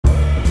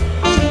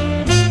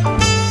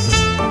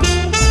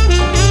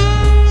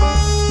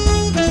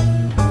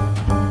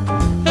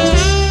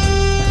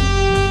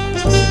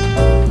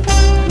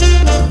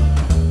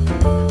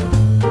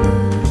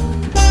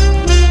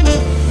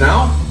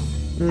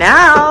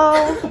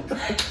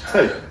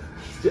Hey,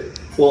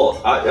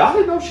 well, I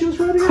didn't know she was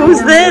ready. Who's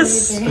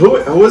this?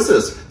 Who is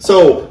this?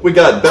 So we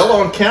got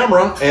Bella on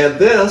camera, and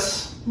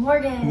this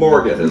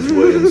Morgan is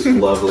William's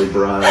lovely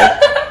bride.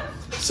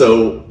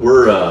 So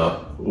we're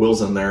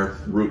Will's in there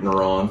rooting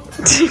her on.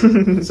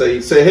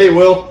 Say hey,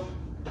 Will.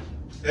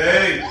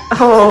 Hey.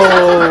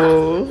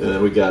 Oh. And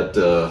then we got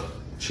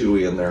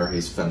Chewy in there.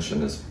 He's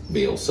finishing his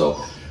meal. So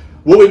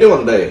what are we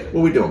doing today? What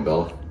are we doing,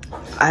 Bella?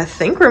 I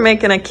think we're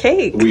making a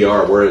cake. We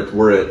are. We're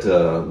at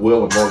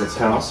Will and Morgan's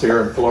house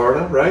here in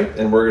Florida, right?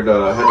 And we're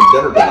gonna have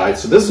dinner tonight.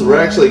 So this is we're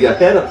actually getting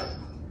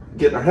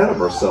ahead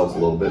of ourselves a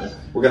little bit.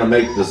 We're gonna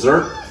make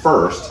dessert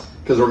first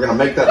because we're gonna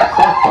make that in a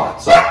crock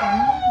pot. So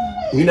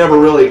you never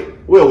really,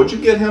 Will, would you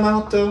get him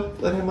out?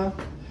 Let him out.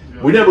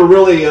 No. You never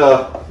really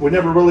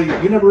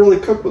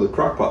cooked with a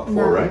crock pot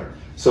before, right?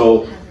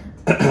 So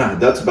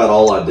that's about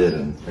all I did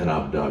in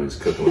Abu Dhabi was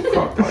cooking with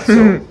crock pot.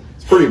 So.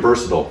 It's pretty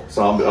versatile,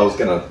 so I was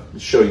gonna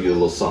show you a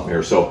little something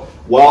here. So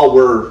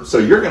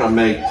you're gonna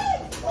make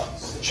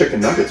chicken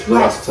nuggets for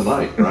us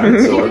tonight,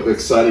 right? So I'm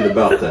excited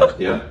about that.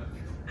 Yeah,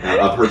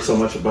 I've heard so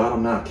much about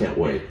them now. I can't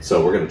wait.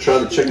 So we're gonna try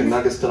the chicken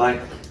nuggets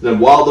tonight. Then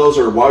while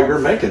you're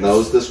making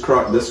those, this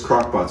crock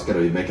pot's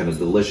gonna be making a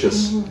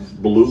delicious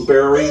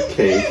blueberry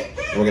cake,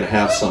 and we're gonna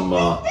have some.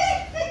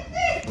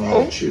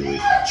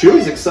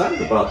 Chewy's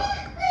excited about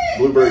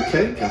blueberry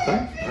cake, I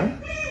think, right?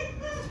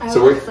 I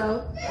hope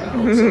so.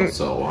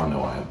 So I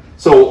know I am.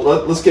 So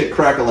let's get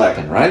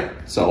crack-a-lacking, right?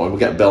 So we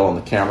got Bella on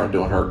the camera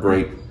doing her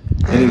great.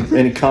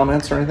 Any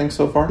comments or anything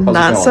so far?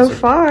 Not so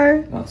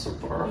far. Not so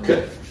far.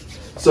 Okay.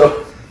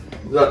 So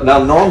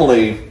now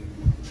normally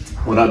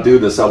when I do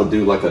this, I would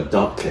do like a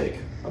dump cake.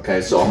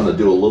 Okay. So I'm going to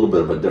do a little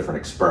bit of a different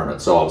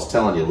experiment. So I was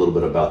telling you a little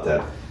bit about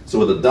that. So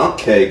with a dump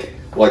cake,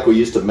 like we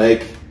used to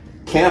make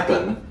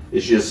camping.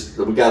 It's just,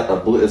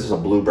 this is a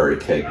blueberry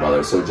cake, by the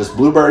way. So just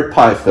blueberry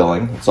pie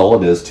filling. That's all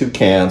it is. 2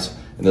 cans.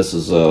 And this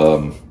is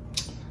a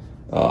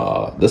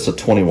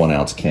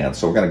 21-ounce can.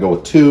 So we're going to go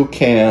with 2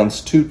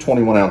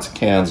 21-ounce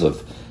cans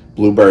of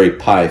blueberry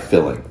pie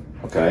filling.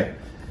 Okay.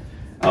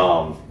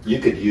 You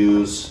could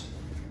use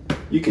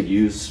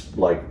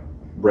like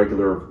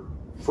regular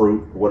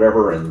fruit,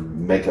 whatever,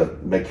 and make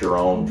your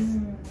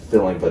own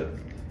filling. But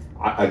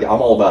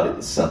I'm all about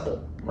it simple,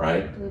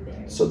 right?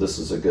 Blueberries. So this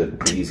is a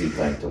good, easy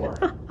thing to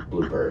learn.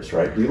 Blueberries,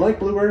 right? Do you like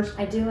blueberries?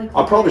 I do like blueberries.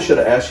 I probably should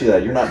have asked you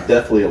that. You're not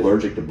deathly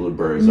allergic to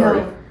blueberries, are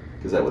you?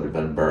 Because that would have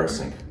been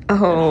embarrassing. Oh,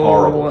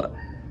 horrible.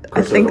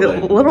 I think a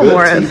little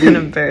more than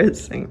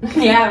embarrassing.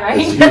 Yeah, right?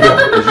 As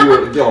you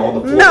were on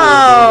the floor.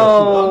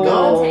 No.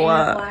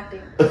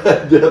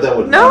 That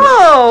would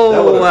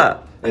No.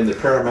 And the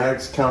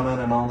paramedics come in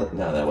and all that.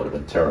 No, that would have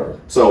been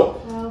terrible.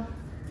 So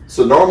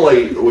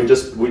normally we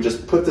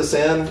just put this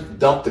in,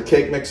 dump the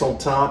cake mix on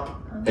top,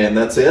 and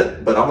that's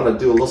it. But I'm going to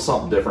do a little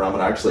something different. I'm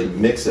going to actually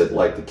mix it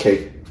like the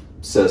cake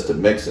says to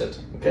mix it.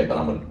 Okay, but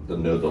I'm going to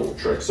do the little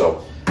trick.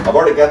 So I've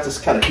already got this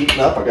kind of heating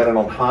up. I got it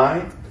on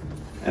high,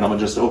 and I'm going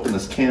to just open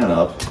this can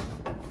up.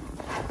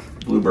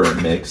 Blueberry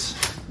mix.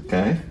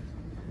 Okay,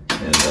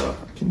 and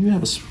can you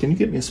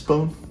get me a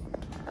spoon?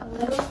 A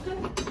little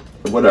spoon?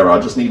 Whatever.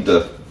 I just need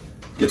to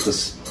get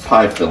this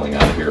pie filling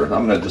out of here.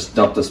 I'm going to just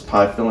dump this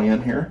pie filling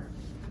in here.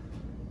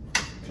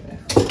 Okay,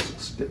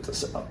 let's get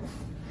this out.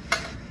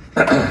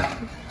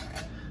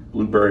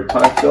 Blueberry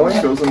pie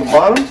filling goes in the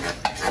bottom.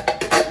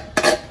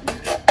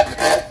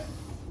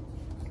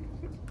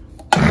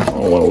 I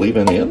don't want to leave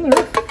any in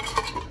there.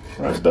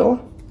 Right, Bella?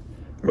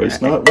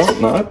 Waste not, want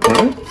not,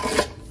 right?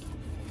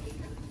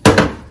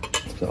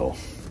 So,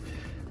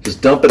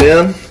 just dump it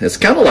in. It's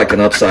kind of like an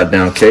upside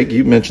down cake.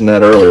 You mentioned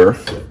that earlier.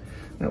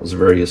 That was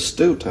very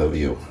astute of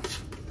you.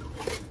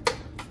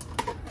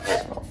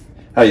 So,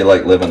 how you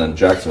like living in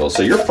Jacksonville?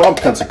 So you're from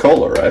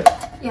Pensacola, right?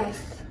 Yes.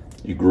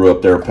 You grew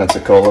up there in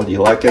Pensacola. Do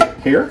you like it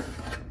here?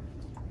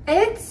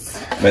 I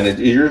mean,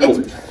 you're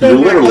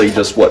literally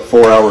just,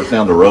 4 hours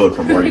down the road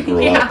from where you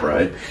grew up,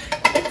 right?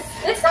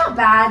 It's not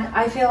bad.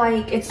 I feel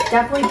like it's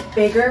definitely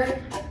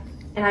bigger,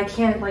 and I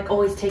can't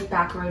always take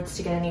back roads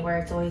to get anywhere.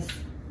 It's always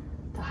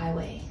the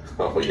highway.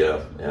 Oh, yeah.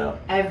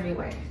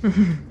 Everywhere.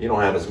 You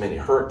don't have as many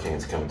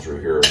hurricanes coming through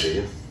here, do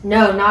you?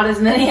 No, not as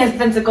many as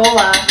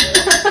Pensacola.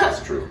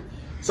 That's true.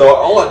 So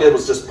all I did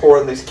was just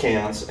pour in these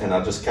cans, and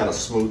I just kind of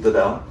smoothed it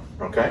out,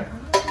 okay?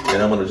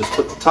 And I'm going to just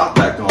put the top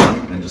back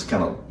on and just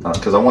kind of,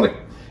 because I want to,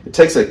 it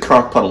takes a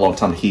crock pot a long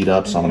time to heat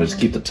up, so I'm going to just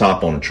keep the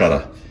top on and try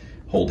to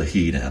hold the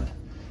heat in.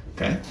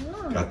 Okay?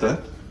 Got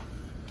that?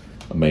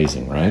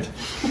 Amazing, right?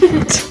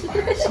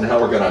 So now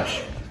we're going to,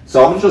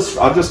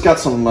 I've just got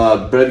some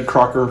Betty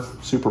Crocker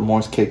Super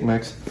Moist Cake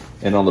Mix,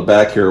 and on the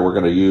back here we're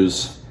going to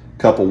use a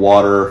cup of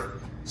water,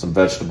 some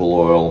vegetable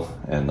oil,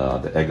 and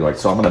the egg white.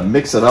 So I'm going to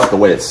mix it up the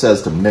way it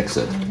says to mix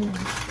it.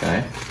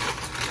 Okay?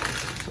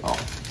 So I'll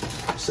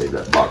save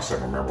that box so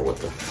I remember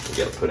what we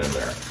got to put in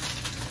there.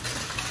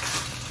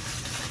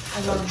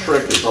 The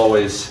trick is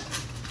always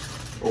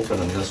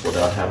opening this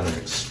without having it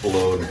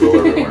explode and go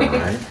everywhere,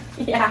 right?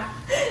 Yeah.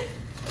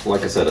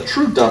 Like I said, a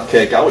true dump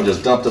cake, I would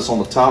just dump this on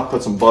the top,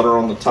 put some butter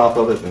on the top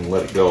of it, and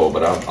let it go.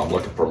 But I'm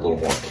looking for a little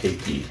more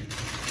cakey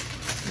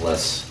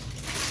less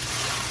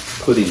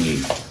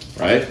puddingy,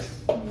 right?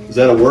 Is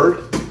that a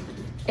word?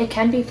 It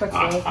can be for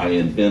today. I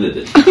invented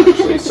it,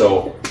 actually.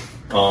 So,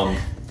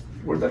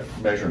 where'd that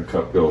measuring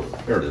cup go?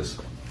 There it is.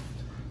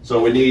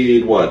 So we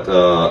need, what,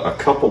 a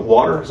cup of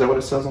water? Is that what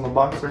it says on the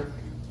box there?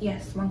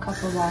 Yes, 1 cup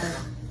of water.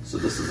 So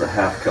this is a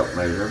half cup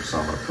measure, so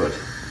I'm going to put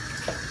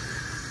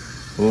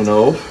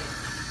uno.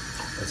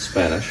 That's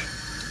Spanish.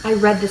 I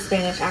read the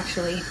Spanish,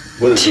 actually.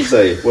 What does it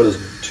say? What is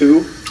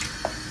 2?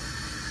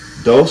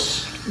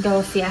 Dos?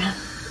 Dos, yeah.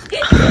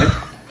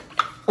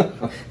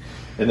 Okay.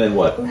 And then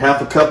what?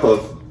 Half a cup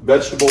of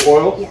vegetable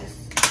oil?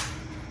 Yes.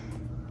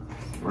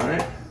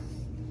 Right.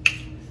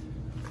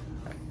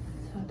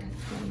 So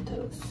that's 1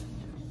 dose.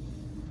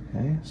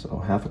 Okay, so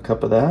half a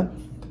cup of that.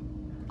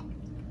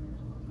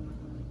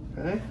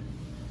 Okay.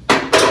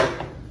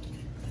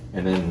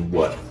 And then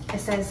what? It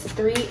says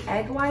 3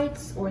 egg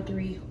whites or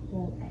 3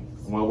 whole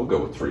eggs. Well, we'll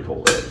go with 3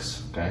 whole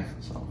eggs. Okay,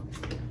 so.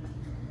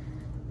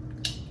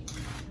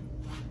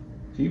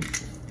 Keep.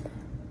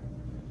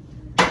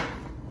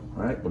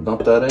 All right, we'll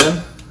dump that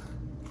in.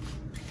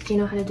 Do you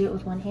know how to do it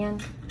with 1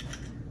 hand?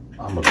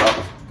 I'm about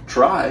to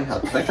try. I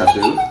think I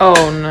do.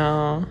 Oh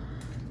no.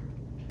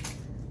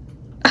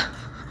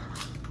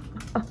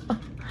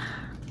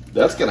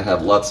 That's gonna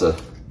have lots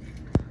of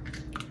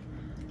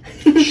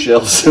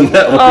shells in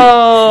that one.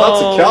 Oh.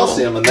 Lots of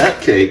calcium in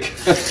that cake.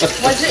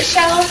 Was it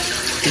shells?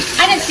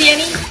 I didn't see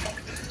any.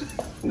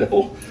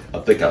 No, I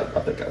think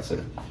I said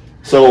it.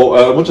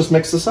 So we'll just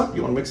mix this up.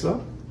 You want to mix it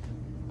up?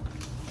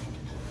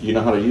 You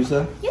know how to use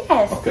that?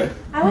 Yes. Okay.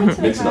 I like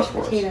to make Mix it up mashed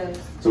for us. potatoes.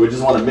 So we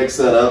just want to mix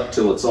that up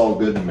till it's all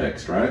good and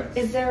mixed, right?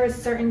 Is there a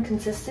certain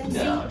consistency?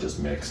 No, just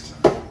mixed.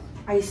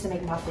 I used to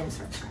make muffins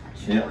from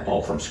scratch. Yeah,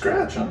 all from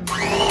scratch, huh?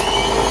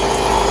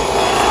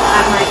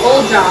 At my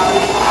old job.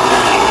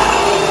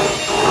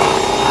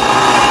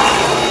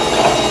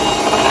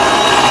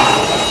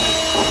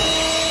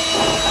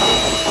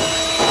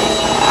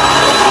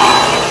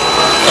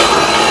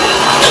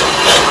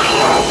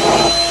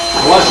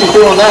 While she's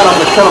doing that, I'm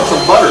gonna cut up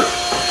some butter.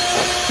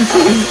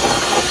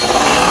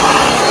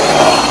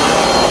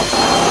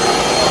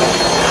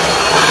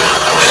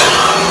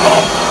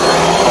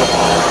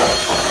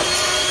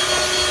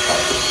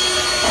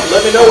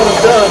 Let me know when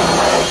I'm done.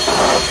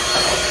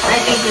 I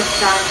think it's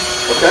done.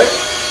 Okay.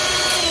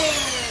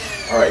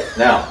 All right.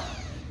 Now,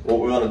 what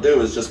we want to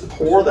do is just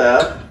pour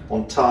that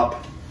on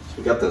top. So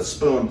we got that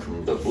spoon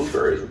from the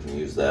blueberries. We can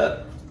use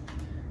that,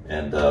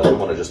 and we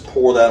want to just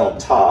pour that on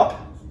top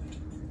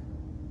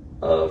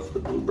of the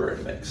blueberry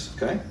mix.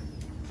 Okay.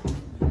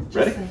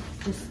 Ready?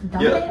 Just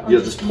dump Yeah. it? Or Yeah.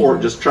 Just pour.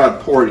 Just try to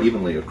pour it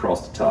evenly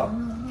across the top.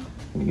 Can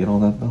you get all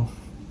that, Bill?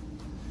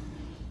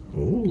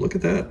 Oh, look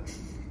at that.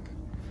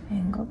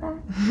 And go back.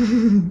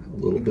 A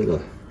little bit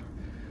of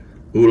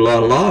ooh la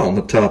la on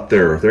the top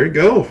there. There you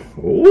go.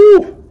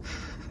 Ooh.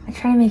 I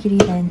try to make it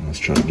even. Let's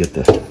try to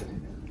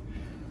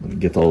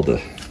get all the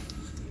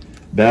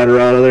batter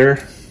out of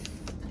there.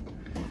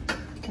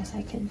 Guess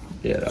I could.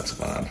 Yeah, that's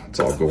fine. It's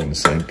all going the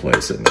same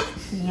place, isn't it?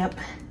 Yep.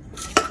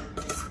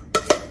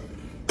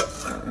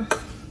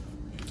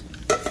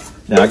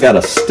 Now I got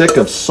a stick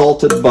of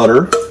salted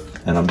butter,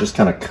 and I'm just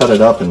kind of cut it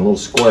up in little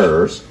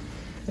squares,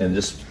 and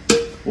just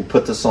we'll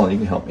put this on. You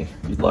can help me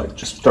if you'd like.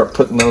 Just start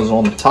putting those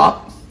on the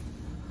top.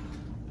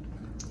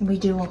 We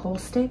do a whole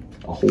stick?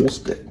 A whole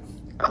stick.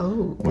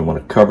 Oh. We want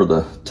to cover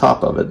the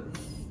top of it.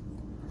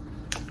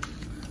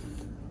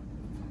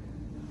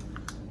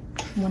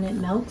 When it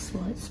melts,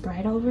 will it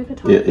spread over the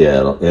top?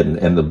 Yeah,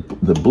 and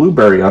the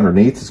blueberry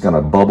underneath is going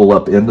to bubble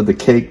up into the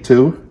cake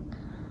too.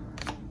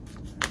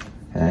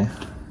 Okay.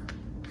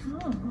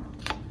 Oh.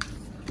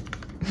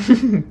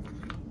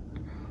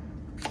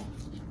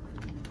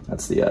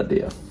 That's the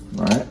idea.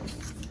 All right.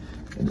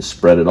 And just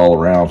spread it all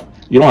around.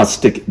 You don't have to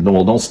stick it.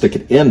 No, don't stick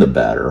it in the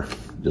batter.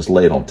 Just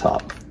lay it on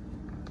top.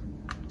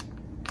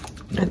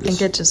 I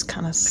think it just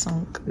kind of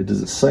sunk.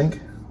 Does it sink?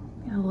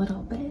 A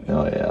little bit.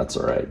 Oh yeah, that's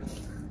all right.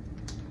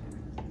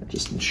 It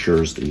just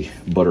ensures the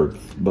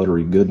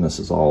buttery goodness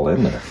is all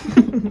in there.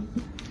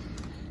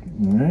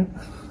 All right.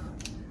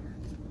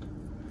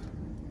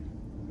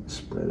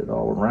 Spread it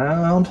all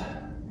around.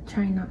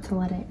 Trying not to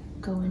let it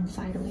go in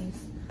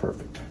sideways.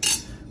 Perfect.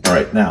 All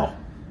right, now,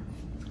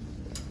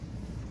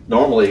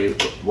 normally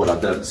what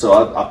I've done,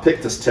 so I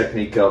picked this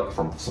technique up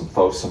from some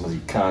folks, some of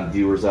you kind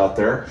viewers out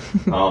there.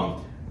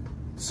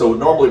 So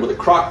normally with a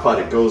crock pot,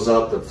 it goes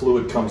up, the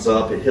fluid comes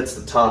up, it hits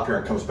the top here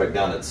and comes back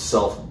down, it's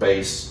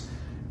self-base.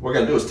 What we're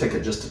gonna do is take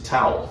just a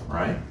towel,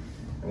 right?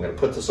 I'm gonna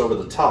put this over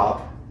the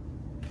top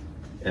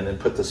and then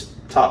put this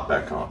top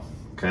back on,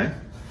 okay?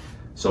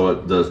 So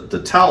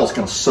the towel is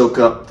gonna soak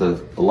up a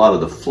lot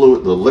of the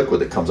fluid, the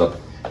liquid that comes up,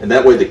 and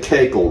that way the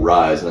cake will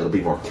rise and it'll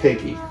be more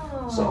cakey.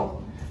 So,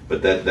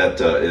 but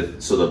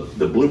so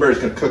the blueberry's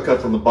gonna cook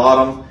up from the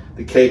bottom,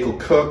 the cake will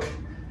cook,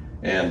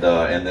 and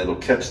it'll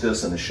catch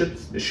this, and it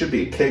should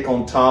be a cake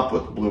on top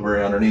with the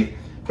blueberry underneath.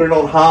 Put it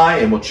on high,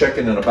 and we'll check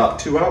in about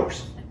 2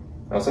 hours.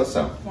 How's that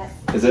sound? Yes.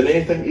 Is there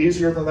anything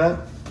easier than that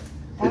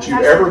That's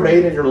you've ever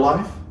made in your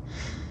life?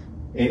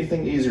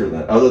 Anything easier than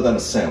that, other than a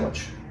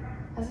sandwich?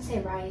 I was gonna say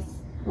rice.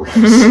 Rice.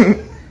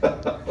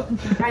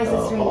 Rice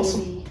is very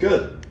Awesome. easy.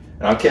 Good.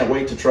 And I can't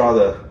wait to try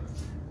the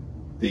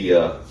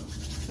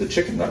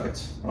chicken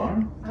nuggets. All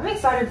right. I'm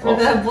excited for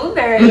Awesome. the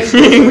blueberries.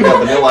 We got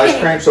vanilla ice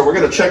cream, so we're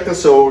gonna check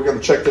this. So we're gonna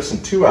check this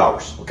in 2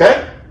 hours.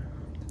 Okay.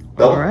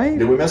 Bella, All right.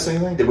 Did we miss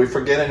anything? Did we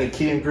forget any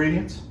key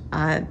ingredients?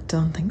 I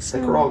don't think I so.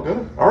 think we're all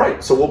good. All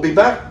right. So we'll be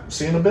back.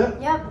 See you in a bit.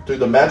 Yep. Do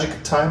the magic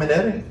of time and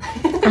editing.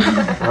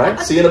 All right.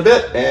 See you in a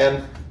bit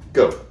and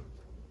go.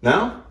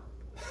 Now.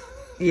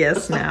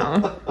 Yes,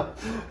 now. All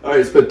right.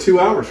 It's been 2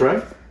 hours,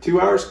 right?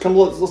 2 hours. Come.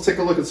 Let's take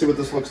a look and see what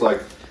this looks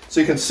like. So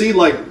you can see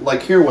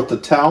like here with the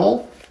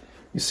towel.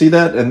 You see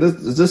that? And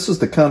this is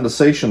the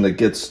condensation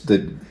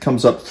that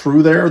comes up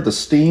through there, the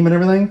steam and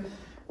everything.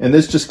 And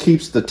this just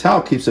the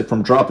towel keeps it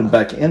from dropping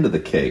back into the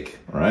cake,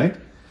 right?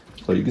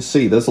 So you can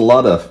see there's a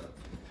lot of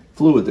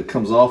fluid that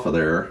comes off of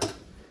there.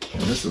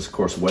 And this is, of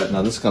course, wet.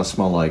 Now this is going to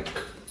smell like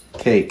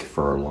cake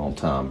for a long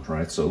time,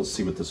 right? So let's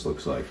see what this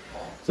looks like.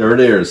 There it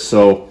is.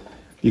 So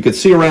you can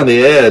see around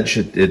the edge,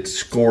 it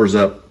scores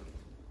up.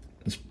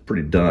 It's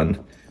pretty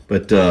done.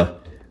 But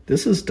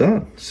this is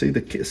done. See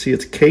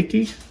it's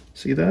cakey?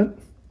 See that?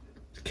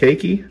 It's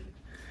cakey.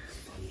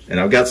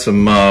 And I've got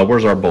some,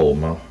 where's our bowl,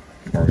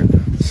 Morgan?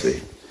 Let's see.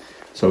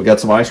 So we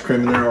got some ice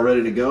cream in there all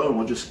ready to go, and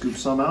we'll just scoop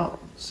some out.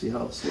 See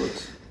how this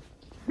looks.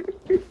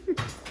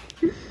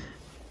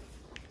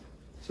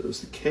 So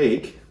there's the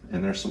cake,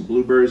 and there's some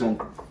blueberries in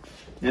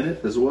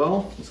it as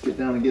well. Let's get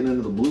down and get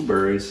into the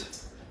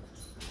blueberries.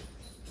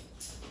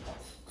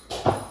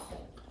 Get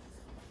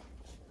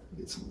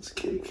some of this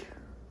cake.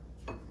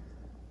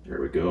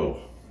 There we go.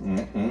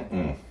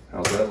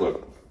 How's that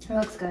look? It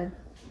looks good.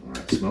 All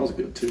right, smells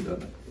good too,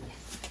 doesn't it?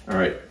 All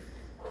right.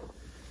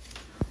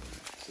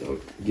 So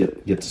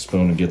get the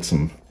spoon and get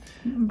some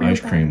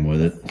ice cream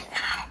with it.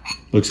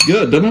 Looks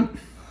good, doesn't it?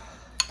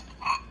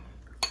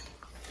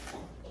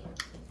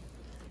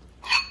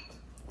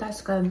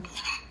 That's good.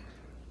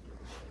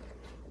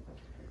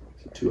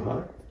 Is it too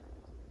hot?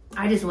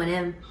 I just went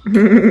in.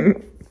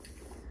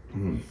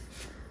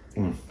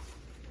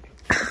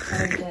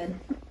 Very good.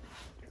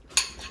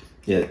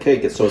 Yeah,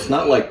 cake. So it's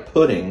not like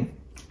pudding.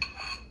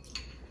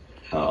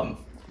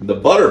 The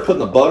butter, putting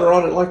the butter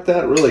on it like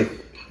that, really.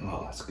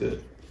 Oh, that's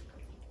good.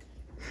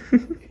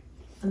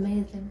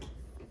 Amazing.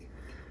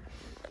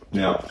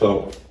 Yeah.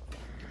 So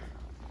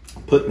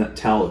putting that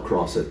towel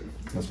across it,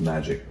 that's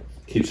magic.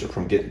 Keeps it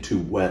from getting too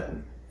wet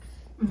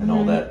and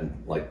all that,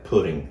 like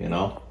pudding, you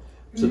know.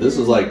 So this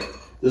is like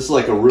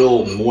a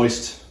real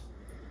moist,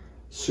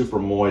 super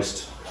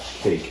moist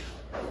cake.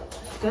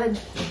 Good.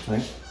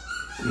 Okay.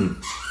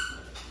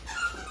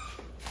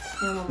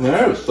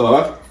 There's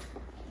the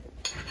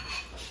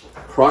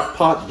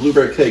crockpot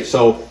blueberry cake.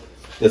 So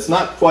it's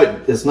not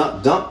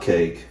dump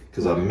cake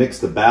because I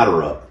mixed the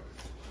batter up.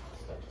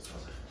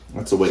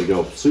 That's the way to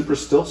go. Super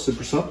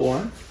simple,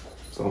 right?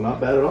 So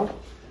not bad at all.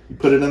 You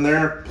put it in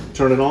there,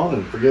 turn it on,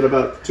 and forget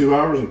about it for 2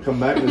 hours, and come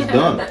back and it's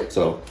done.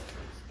 So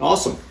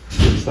awesome. What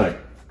do you think?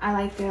 I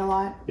like it a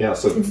lot. Yeah.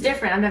 So It's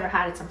different. I've never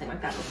had something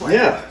like that before.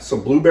 yeah. So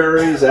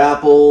blueberries,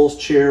 apples,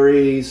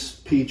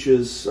 cherries,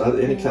 peaches,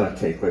 any kind of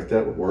cake like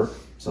that would work.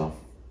 So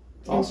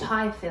awesome. And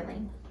pie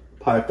filling.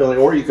 Pie filling,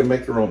 or you can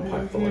make your own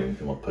pie filling if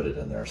you want to put it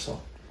in there. So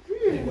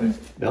anyway,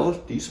 Bella,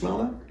 do you smell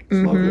that?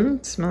 Smell good?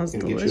 It smells Can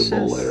delicious. get you a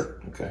bowl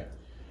later. Okay.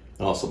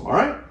 Awesome. All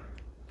right.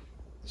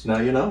 So now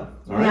you know.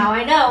 All right. Now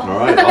I know. All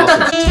right.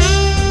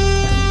 Awesome.